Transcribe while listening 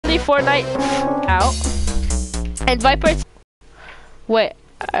Fortnite out. And Viper. Wait.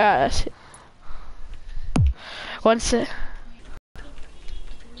 One sec.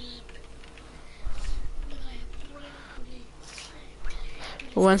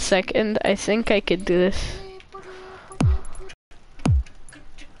 One second. I think I could do this.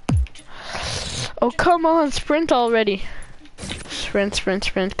 Oh, come on. Sprint already. Sprint, sprint,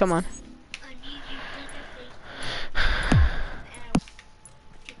 sprint. Come on.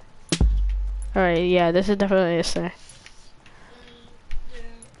 Alright, yeah, this is definitely a center.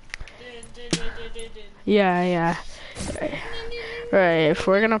 Yeah, yeah. Right, if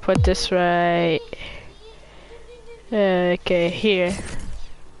we're gonna put this right... okay, here.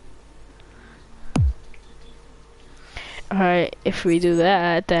 Alright, if we do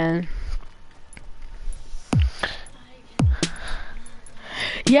that, then...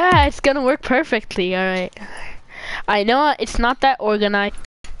 yeah, it's gonna work perfectly, alright. I know it's not that organized.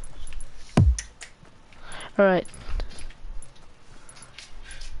 Alright.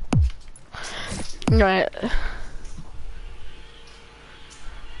 Alright.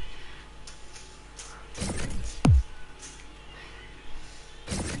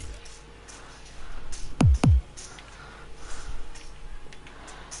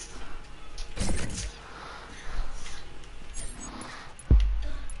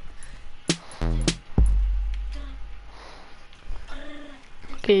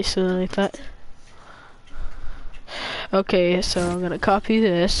 Okay, so like that. Okay, so I'm gonna copy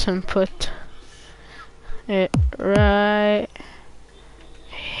this and put it right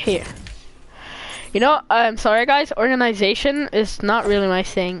here. You know, I'm sorry guys, organization is not really my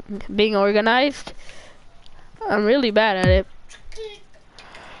thing. Being organized, I'm really bad at it.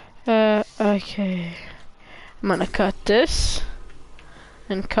 Okay. I'm gonna cut this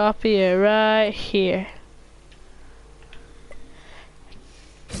and copy it right here.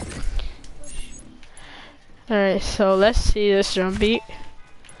 Alright, so let's see this drum beat.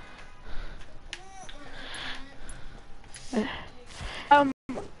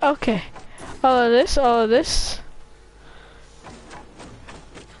 Okay. All of this.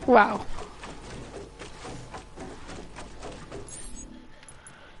 Wow.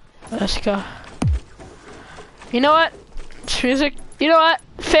 Let's go. You know what? Music. You know what?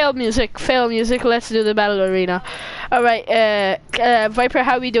 Fail music. Let's do the battle arena. Alright, Viper,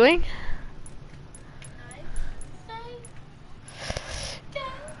 how we doing?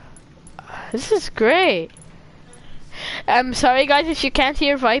 This is great. I'm sorry guys if you can't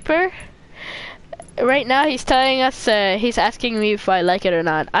hear Viper. Right now he's telling us, he's asking me if I like it or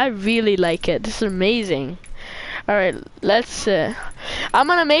not. I really like it. This is amazing. Alright, let's, I'm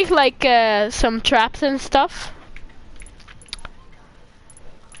gonna make like some traps and stuff.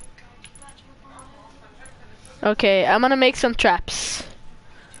 Okay, I'm gonna make some traps.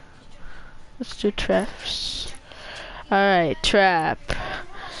 Let's do traps. Alright, trap.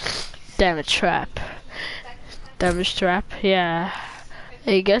 Damage trap. Damage trap, yeah.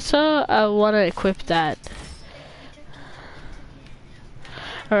 I guess so. I want to equip that.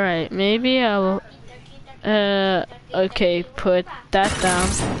 Alright, maybe I'll... okay, put that down.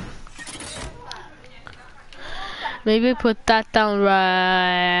 Maybe put that down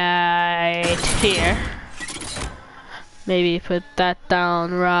right here. Maybe put that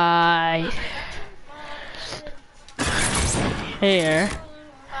down right here.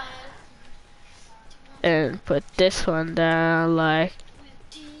 And put this one down like...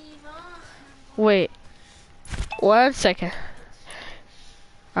 wait. 1 second.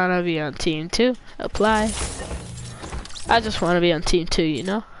 I wanna be on team 2. Apply. I just wanna be on team 2, you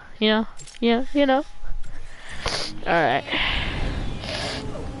know? You know? Alright.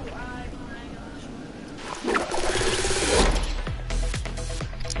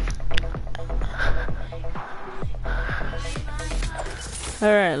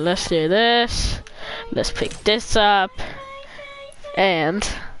 Alright, let's do this. Let's pick this up. And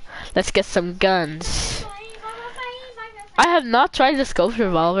let's get some guns. I have not tried the scope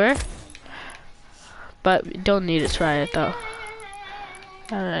revolver, but we don't need to try it though.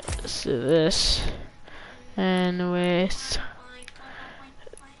 Alright, let's do this. And with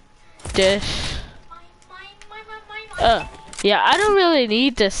this. Yeah, I don't really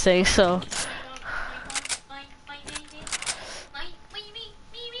need this thing, so.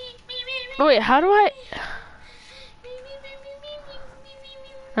 Oh, wait, how do I?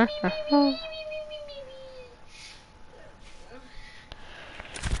 Oh, come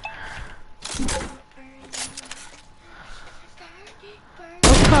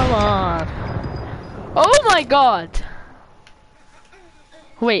on. Oh my god.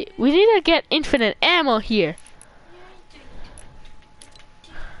 Wait, we need to get infinite ammo here.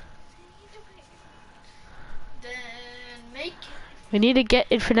 We need to get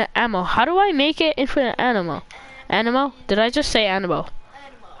infinite ammo. How do I make it infinite ammo? Animal? Did I just say animal?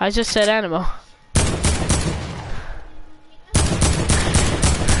 I just said animal.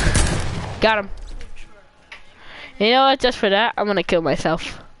 Got him. You know what? Just for that, I'm gonna kill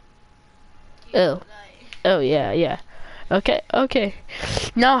myself. Oh. Oh, yeah, yeah. Okay, okay.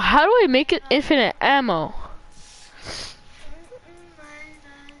 Now, how do I make it infinite ammo?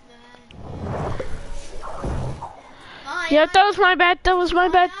 Yeah, that was my bad. That was my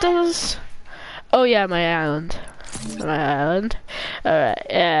bad. That was... Oh, yeah, my island. My island.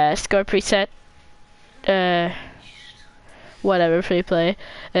 Alright, score preset. Whatever, free play.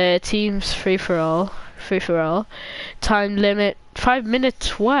 Teams free for all. Free for all. Time limit 5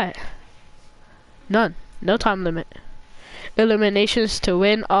 minutes. What? None. No time limit. Eliminations to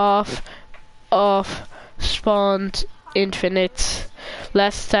win. Off. Spawned. Infinite.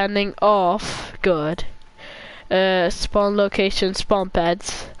 Last standing. Off. Good. Spawn location. Spawn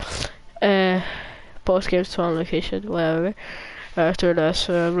pads. Post game spawn location. Whatever. After this.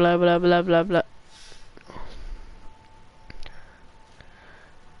 Blah blah blah blah blah.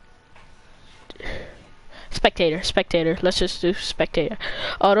 Spectator. Let's just do spectator.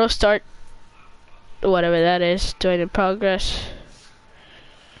 Auto start. Whatever that is. Join in progress.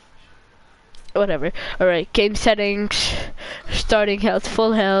 Whatever. Alright, game settings. Starting health,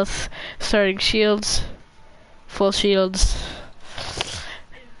 full health. Starting shields. Full shields.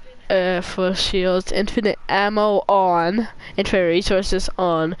 Full shields. Infinite ammo on. Infinite resources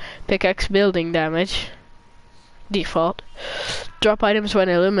on. Pickaxe building damage. Default. Drop items when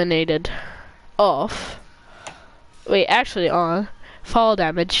eliminated. Off. Wait, actually on. Fall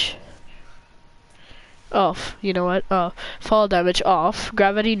damage. Off. You know what? Oh, fall damage off.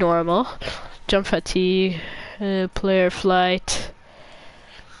 Gravity normal. Jump fatigue. Player flight.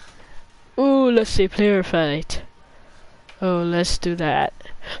 Ooh, let's see player flight. Oh, let's do that.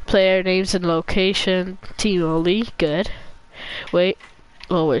 Player names and location. Team only. Good. Wait.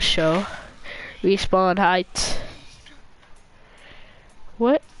 Always show. Respawn height.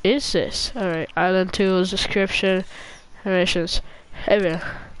 What is this? Alright, island tools, description, narrations, everything.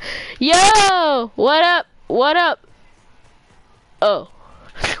 Yo! What up? What up? Oh.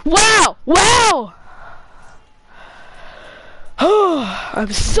 Wow! Wow! Oh,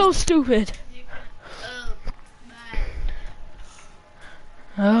 I'm so stupid.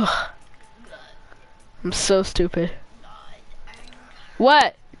 Oh. I'm so stupid.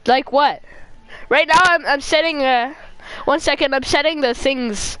 What? Like what? Right now I'm setting 1 second, I'm setting the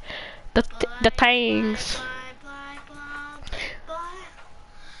things, the things.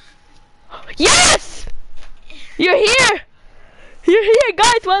 Yes! You're here! You're here,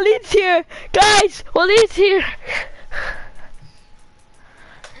 guys, Walid's here! Guys, Walid's here!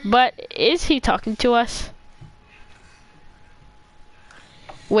 But, is he talking to us?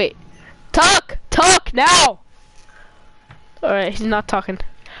 Wait. Talk now! Alright, he's not talking.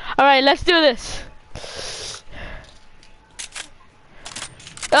 Alright, let's do this.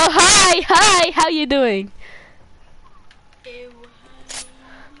 Oh, hi, how you doing?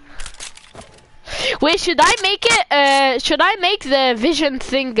 Wait, should I make it, should I make the vision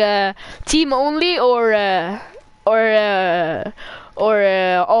thing, team only, or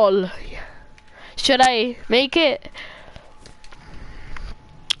all? Should I make it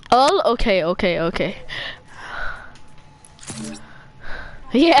all? Okay.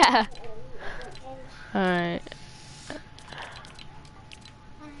 Yeah. Alright.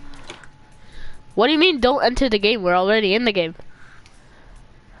 What do you mean don't enter the game? We're already in the game.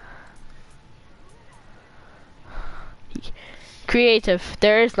 Creative.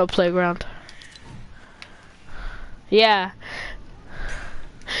 There is no playground. Yeah.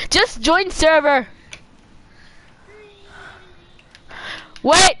 Just join server.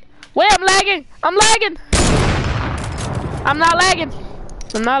 Wait, I'm lagging. I'm not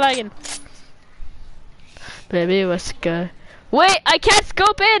lagging. Baby, what's good? Wait, I can't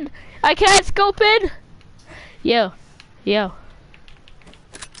scope in. Yo.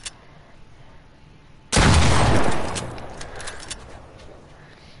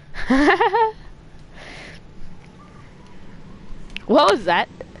 What was that?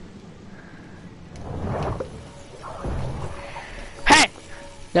 Hey!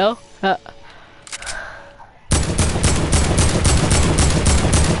 No?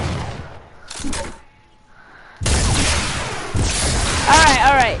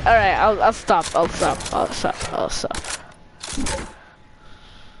 Alright, I'll stop.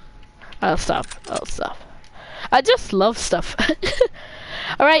 I just love stuff.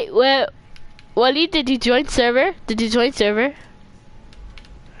 Alright, well, Wally, did you join server?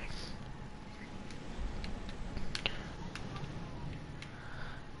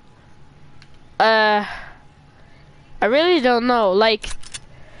 I really don't know. Like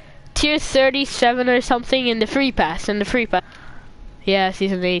tier 37 or something in the free pass. Yeah,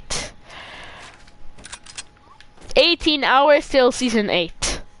 season 8. 18 hours till season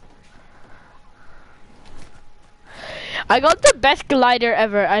 8. I got the best glider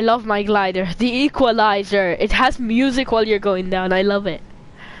ever. I love my glider. The Equalizer. It has music while you're going down. I love it.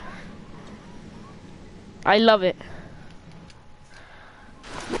 I love it.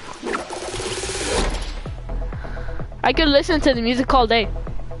 I could listen to the music all day.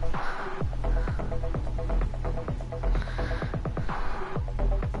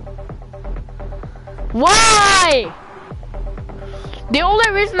 Why? The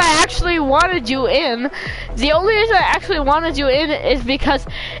only reason I actually wanted you in, is because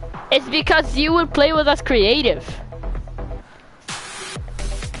you would play with us creative.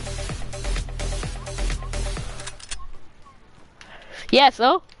 Yeah,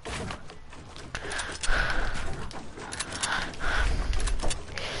 so?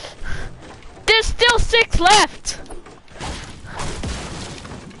 There's still 6 left!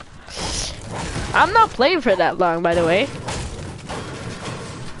 I'm not playing for that long, by the way.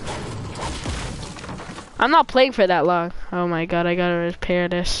 I'm not playing for that long. Oh my god, I gotta repair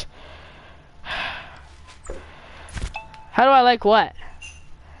this. How do I like what?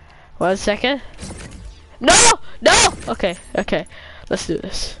 1 second. No! No! Okay, okay. Let's do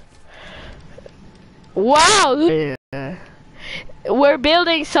this. Wow! We're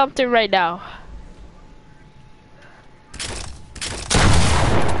building something right now.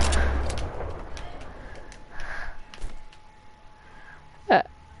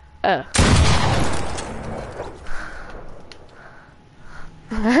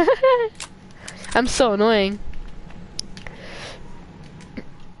 I'm so annoying.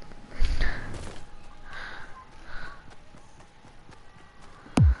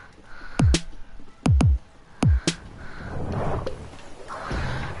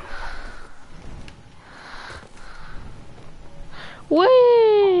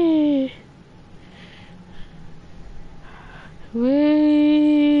 Whee!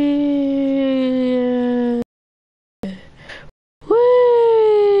 Whee!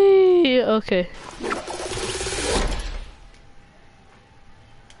 Whee! Okay.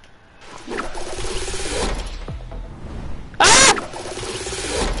 Ah!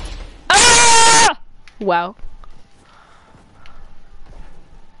 Ah! Wow.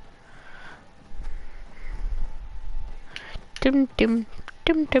 Dum dum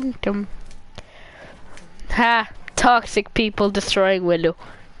dum dum dum. Ha! Toxic people destroying Willow.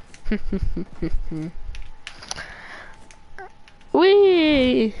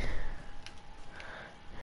 Whee!